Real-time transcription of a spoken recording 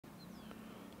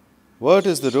What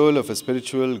is the role of a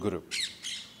spiritual guru?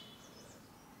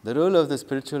 The role of the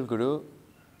spiritual guru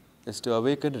is to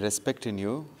awaken respect in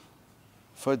you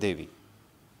for Devi.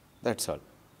 That's all.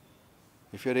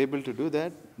 If you are able to do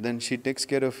that, then she takes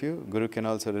care of you, Guru can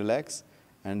also relax,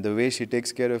 and the way she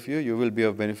takes care of you, you will be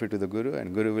of benefit to the Guru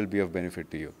and Guru will be of benefit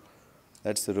to you.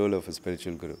 That's the role of a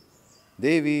spiritual guru.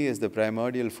 Devi is the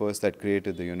primordial force that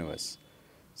created the universe.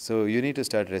 So you need to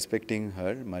start respecting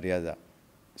her Maryada.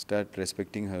 Start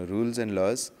respecting her rules and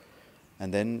laws,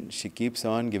 and then she keeps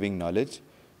on giving knowledge.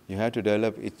 You have to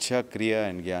develop Ichcha, Kriya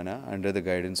and Jnana under the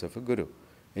guidance of a guru.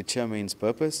 Ichcha means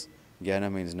purpose,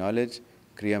 Jnana means knowledge,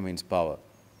 Kriya means power.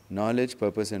 Knowledge,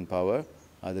 purpose and power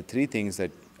are the three things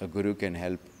that a guru can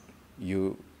help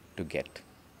you to get.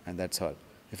 And that's all.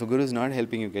 If a guru is not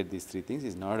helping you get these three things,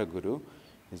 he's not a guru.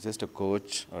 He's just a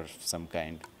coach or some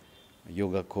kind, a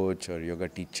yoga coach or yoga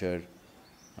teacher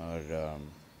or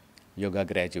yoga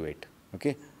graduate.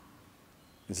 Okay?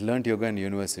 He's learnt yoga in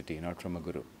university, not from a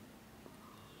guru.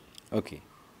 Okay.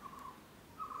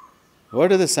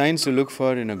 What are the signs to look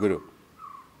for in a guru?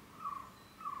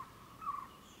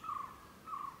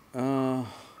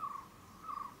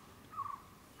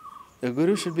 The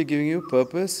guru should be giving you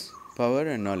purpose, power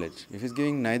and knowledge. If he's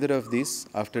giving neither of these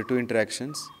after 2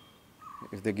 interactions,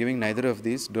 if they're giving neither of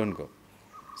these, don't go.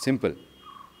 Simple.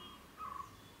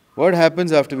 What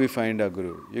happens after we find our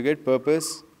guru? You get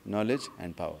purpose, knowledge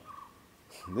and power.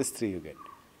 These 3 you get.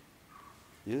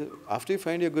 After you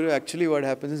find your guru, actually what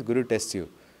happens is guru tests you.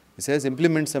 He says,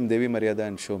 implement some Devi Maryada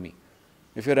and show me.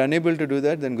 If you're unable to do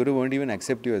that, then guru won't even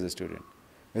accept you as a student.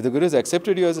 If the guru has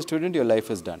accepted you as a student, your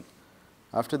life is done.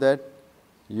 After that,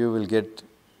 you will get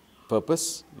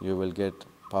purpose, you will get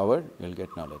power, you will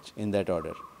get knowledge, in that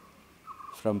order.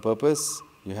 From purpose,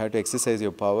 you have to exercise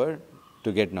your power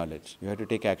to get knowledge. You have to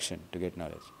take action to get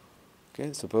knowledge.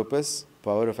 Okay, so purpose,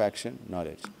 power of action,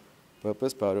 knowledge.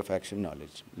 Purpose, power of action,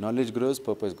 knowledge. Knowledge grows,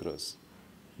 purpose grows.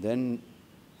 Then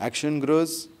action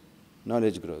grows,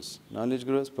 knowledge grows. Knowledge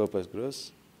grows, purpose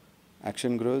grows.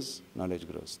 Action grows, knowledge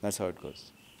grows. That's how it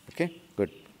goes. Okay,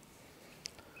 good.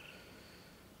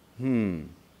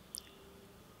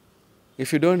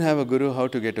 If you don't have a guru, how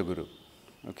to get a guru?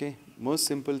 Okay, most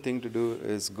simple thing to do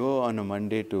is go on a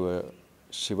Monday to a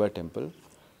Shiva temple,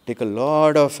 take a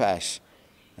lot of ash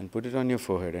and put it on your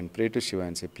forehead and pray to Shiva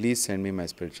and say, please send me my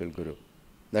spiritual guru.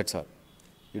 That's all.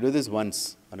 You do this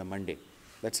once on a Monday.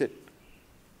 That's it.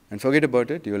 And forget about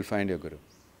it, you will find your guru.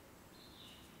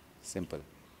 Simple.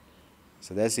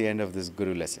 So that's the end of this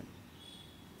guru lesson.